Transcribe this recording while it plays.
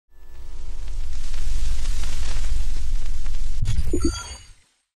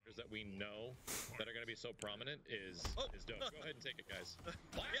be so prominent is dope. Go ahead and take it, guys.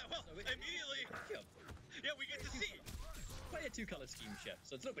 Wow. Yeah, well, immediately. Yeah, we get to see. Play a two-color scheme, chef,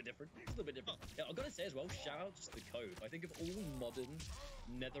 so it's a little bit different. It's a little bit different. Yeah, I've got to say as well, shout out to the Cove. I think of all modern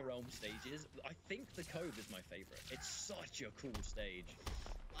NetherRealm stages, I think the Cove is my favorite. It's such a cool stage.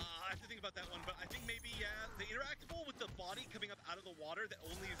 I have to think about that one, but I think maybe, yeah, the interactable with the body coming up out of the water that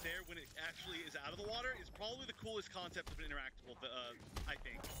only is there when it actually is out of the water is probably the coolest concept of an interactable, I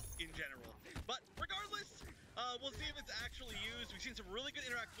think, in general. But regardless, we'll see if it's actually used. We've seen some really good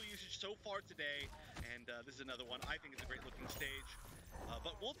interactable usage so far today, and this is another one I think is a great looking stage.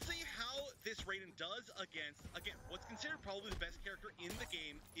 But we'll see how this Raiden does against, again, what's considered probably the best character in the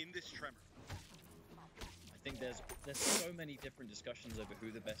game in this Tremor. I think there's so many different discussions over who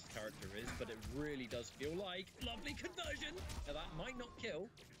the best character is, but it really does feel like lovely conversion. Now that might not kill.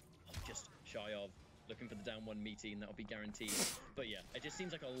 I'm just shy of looking for the down one meaty, and that'll be guaranteed. But yeah, it just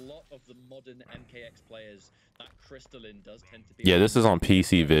seems like a lot of the modern MKX players, that Crystalline does tend to be. Yeah, this is on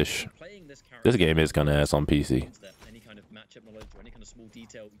PC, Vish. This game is kind of ass on PC. Any kind of matchup knowledge or any kind of small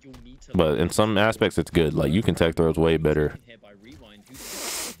detail, you'll need to. But in some aspects, it's good. Like you can tech throws way better.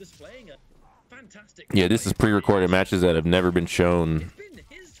 Yeah, this is pre-recorded matches that have never been shown. It's been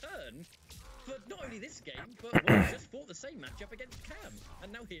his turn for not only this game, but well, just fought the same matchup against Cam,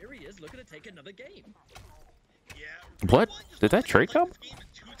 and now here he is looking to take another game. Yeah. What? Did that trade come?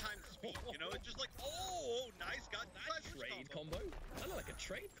 You know, it's just like, oh, nice, got that trade combo. I look like a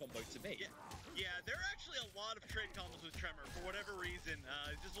trade combo to me. Yeah, there are actually a lot of trade combos with Tremor for whatever reason.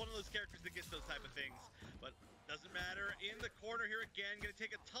 It's just one of those characters that gets those type of things. But doesn't matter. In the corner here again, gonna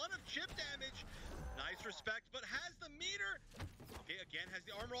take a ton of chip damage. Nice respect, but has the meter. Okay, again has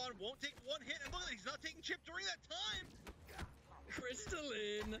the armor on. Won't take one hit, and look, he's not taking chip during that time.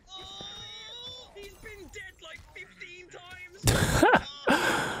 Crystalline. Oh, he's been dead like 15 times.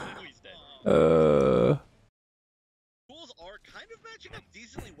 He's dead. Tools are kind of matching up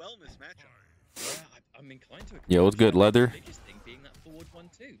decently well in this matchup. Yeah, I'm inclined to agree. Yeah, what's good, Leather? The biggest thing being that forward one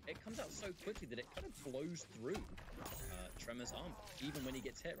too. It comes out so quickly that it kind of blows through Tremor's armor. Even when he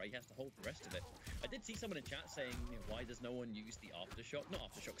gets hit, right, he has to hold the rest of it. I did see someone in chat saying, you know, why does no one use the aftershock? Not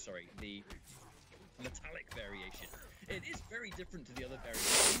aftershock, sorry, the metallic variation. It is very different to the other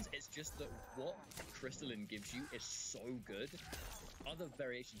variations. It's just that what Crystalline gives you is so good. Other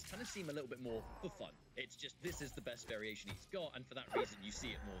variations kind of seem a little bit more for fun. It's just this is the best variation he's got, and for that reason you see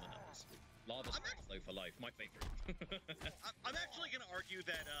it more than others. Lava Spikes, though, for life, my favorite. I'm actually gonna argue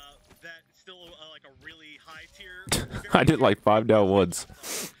that that's still like a really high tier. I did like 5 down ones.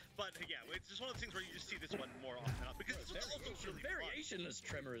 But yeah, it's just one of those things where you just see this one more often because it's also really variationless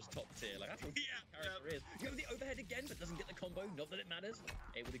Tremor is top tier. Like that's what character is. You know the overhead again, but doesn't get the combo. Not that it matters.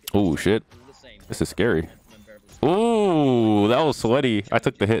 Able to get oh shit! This is scary. Ooh, that was sweaty. I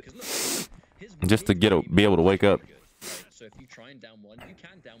took the hit just to be able to wake up. So if you try and down one, you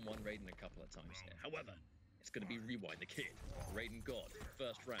can down one Raiden a couple of times here. However, it's going to be Rewind the Kid, Raiden God,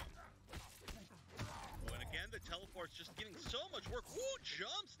 first round. And again, the teleport's just getting so much work. Ooh,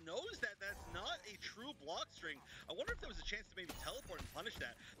 jumps, knows that that's not a true block string. I wonder if there was a chance to maybe teleport and punish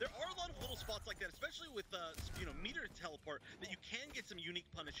that. There are a lot of little spots like that, especially with you know, meter teleport, that you can get some unique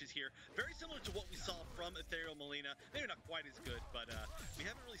punishes here. Very similar to what we saw from Ethereal Molina. Maybe not quite as good, but we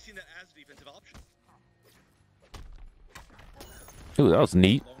haven't really seen that as a defensive option. Ooh, that was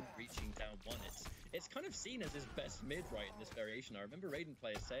neat. Reaching down one, it's kind of seen as his best mid, right, in this variation. I remember Raiden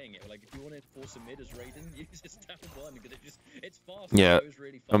players saying it, like, if you want to force a mid as Raiden, use his down one, because it's fast. Yeah, it goes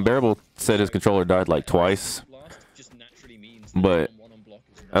really fast. Unbearable said his controller died like twice, just naturally means but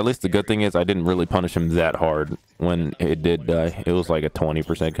at least the good thing is I didn't really punish him that hard when it did die. It was like a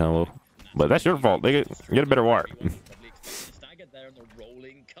 20% combo, but that's your fault. They get a better wire. Staggered there, and the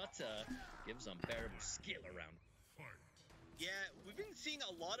rolling cutter gives UnbearableSkill around. Yeah, we've been seeing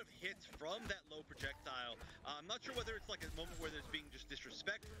a lot of hits from that low projectile. I'm not sure whether it's like a moment where there's being just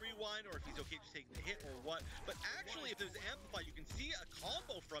disrespect for Rewind, or if he's okay just taking the hit or what. But actually, if there's Amplify, you can see a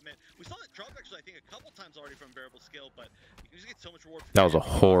combo from it. We saw that drop actually, I think, a couple times already from UnbearableSkill, but you can just get so much reward. That was a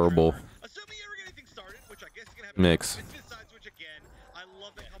horrible Assuming you ever get anything started, which I guess is gonna happen. Mix. Side switch again. I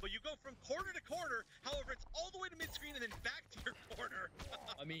love that combo. You go from corner to corner. However, it's all the way to mid screen and then back to your corner.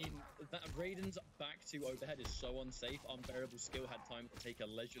 I mean, that Raiden's back to overhead is so unsafe. UnbearableSkill had time to take a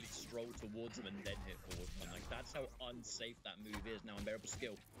leisurely stroll towards him and then hit forward. And like that's how unsafe that move is. Now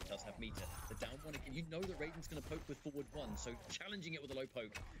UnbearableSkill does have meter. The down one again. You know that Raiden's going to poke with forward one, so challenging it with a low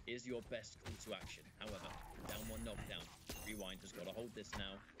poke is your best call to action. However, down one knockdown. Rewind has got to hold this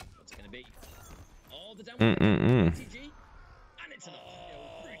now. What's it going to be? Oh, the down one. TG. And it's an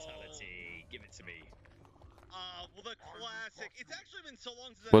upskill brutality. Give it to me. Well, the classic. It's actually been so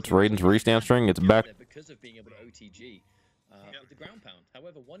long since. What's Raiden's restand string? It's back. Because of being able to OTG. With the ground pound.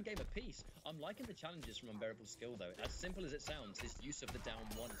 However, one game apiece. I'm liking the challenges from UnbearableSkill though. As simple as it sounds, his use of the down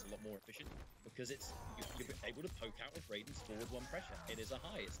one is a lot more efficient because you're able to poke out with Raiden's forward one pressure. It is a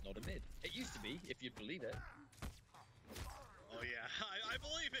high, it's not a mid. It used to be, if you'd believe it. Oh yeah, I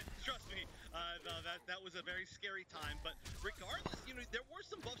believe it. Trust me. No, that was a very scary time. But regardless, you know, there were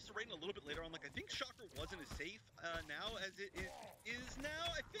some buffs to Raiden a little bit later on. Like I think Shocker wasn't as safe now as it is now.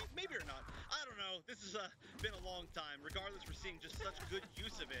 I think maybe or not. I don't know. This has been a long time. Regardless, we're seeing just such good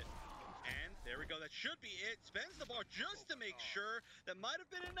use of it. And there we go. That should be it. Spends the bar just to make sure. That might have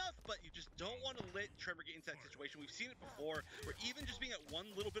been enough, but you just don't want to let Tremor get into that situation. We've seen it before, where even just being at one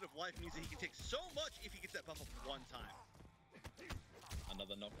little bit of life means that he can take so much if he gets that buff up one time.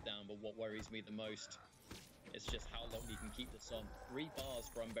 Another knockdown, but what worries me the most is just how long he can keep this on. 3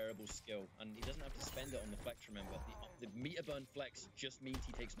 bars for UnbearableSkill, and he doesn't have to spend it on the flex, remember. The meter burn flex just means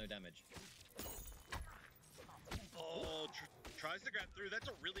he takes no damage. Oh, tries to grab through. That's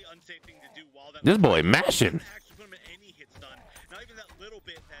a really unsafe thing to do while that... This boy mashing. Actually put him in any hits done. Not even that little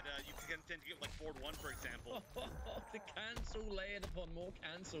bit that you can tend to get like forward 1, for example. The cancel layered upon more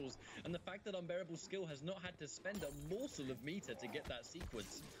cancels. And the fact that UnbearableSkill has not had to spend a morsel of meter to get that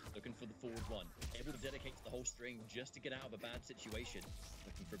sequence. Looking for the forward 1. Able to dedicate to the whole string just to get out of a bad situation.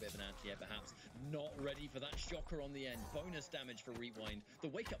 Looking for a bit of an anti-air perhaps. Not ready for that shocker on the end. Bonus damage for Rewind. The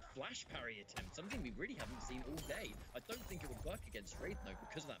wake-up flash parry attempt. Something we really haven't seen all day. I don't think it would work against Raiden though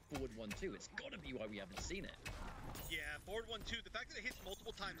because of that forward 1-2. It's got to be why we haven't seen it. Yeah, forward 1-2. The fact that it hits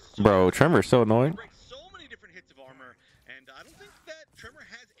multiple times. Bro, Tremor's so annoying. Breaks so many different hits of armor, and I don't think that Tremor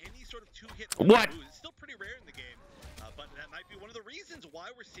has any sort of 2-hit. What? It's still pretty rare in the game, but that might be one of the reasons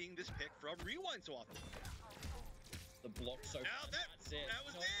why we're seeing this pick from Rewind so often. The block so far, that's it. That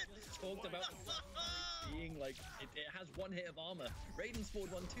was it. Talked about being like it has 1 hit of armor. Raiden's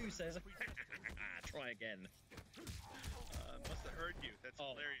forward 1-2 says, try again. Must have heard you. That's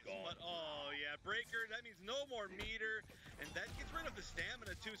hilarious. God. But oh yeah, breaker. That means no more meter, and that gets rid of the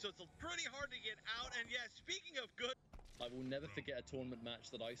stamina too. So it's pretty hard to get out. And yeah, speaking of good, I will never forget a tournament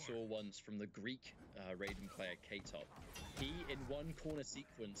match that I saw once from the Greek Raiden player K-Top. He in one corner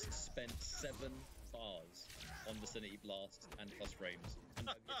sequence spent 7 bars on Vicinity Blast and plus frames.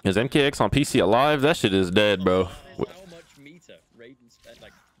 Is MKX on PC alive? That shit is dead, bro. How much meter Raiden spent,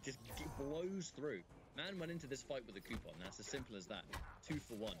 like, just blows through. Man went into this fight with a coupon. That's as simple as that. 2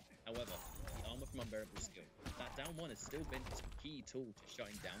 for 1. However, the armor from UnbearableSkill. That down 1 has still been a key tool to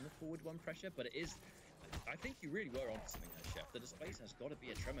shutting down the forward 1 pressure, but it is... I think you really were onto something there, Chef. The displace has got to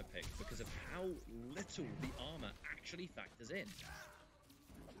be a Tremor pick because of how little the armor actually factors in.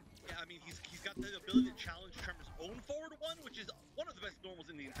 Yeah, I mean, he's got the ability to challenge Tremor's own forward 1, which is one of the best normals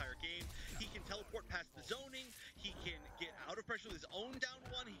in the entire game. He can teleport past the zoning. He can get out of pressure with his own down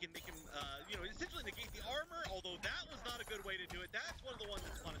 1. He can make him, you know, essentially negate the armor, although that was not a good way to do it. That's one of the ones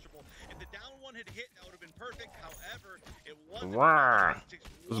that's punishable. If the down 1 had hit, that would have been perfect. However, it wasn't. Wow.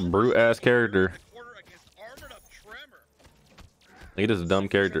 This is a brute-ass character. He is a dumb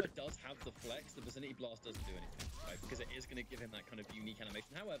character. It does have the flex. The Vicinity Blast doesn't do anything, right? Because it is going to give him that kind of unique animation.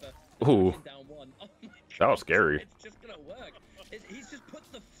 However, ooh, down 1, oh my God, that was scary. It's just going to work. He's just put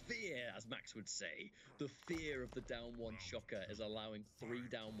the fear, as Max would say, the fear of the down 1 shocker is allowing 3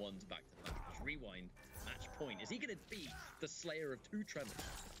 down 1s back to back. Rewind, match point. Is he going to be the slayer of 2 Tremors?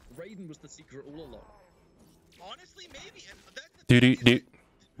 Raiden was the secret all along. Honestly, maybe. And that's the Dude.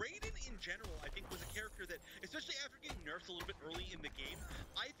 Raiden in general, I think, was a character that, especially after getting nerfed a little bit early in the game,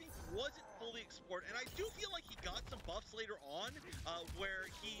 I think wasn't fully explored. And I do feel like he got some buffs later on, where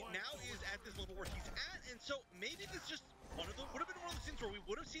he now is at this level where he's at. And so maybe this just would have been one of those things where we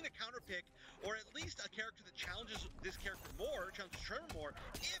would have seen a counter pick, or at least a character that challenges this character more, challenges Tremor more,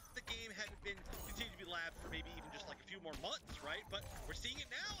 if the game hadn't been continued to be labbed for maybe even just like a few more months, right? But we're seeing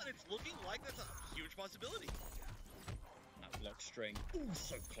it now, and it's looking like that's a huge possibility. Block string. Ooh,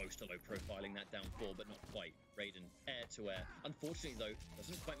 so close to low profiling that down 4, but not quite. Raiden, air to air. Unfortunately, though,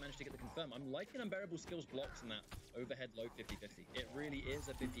 doesn't quite manage to get the confirm. I'm liking UnbearableSkill's blocks in that overhead low 50-50. It really is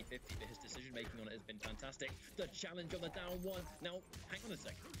a 50-50, but his decision making on it has been fantastic. The challenge on the down 1. Now, hang on a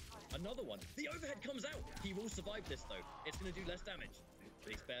second. Another one. The overhead comes out. He will survive this, though. It's going to do less damage.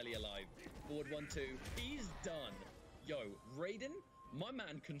 But he's barely alive. Forward 1-2. He's done. Yo, Raiden, my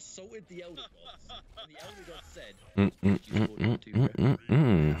man consulted the Elder Gods, and the Elder Gods said,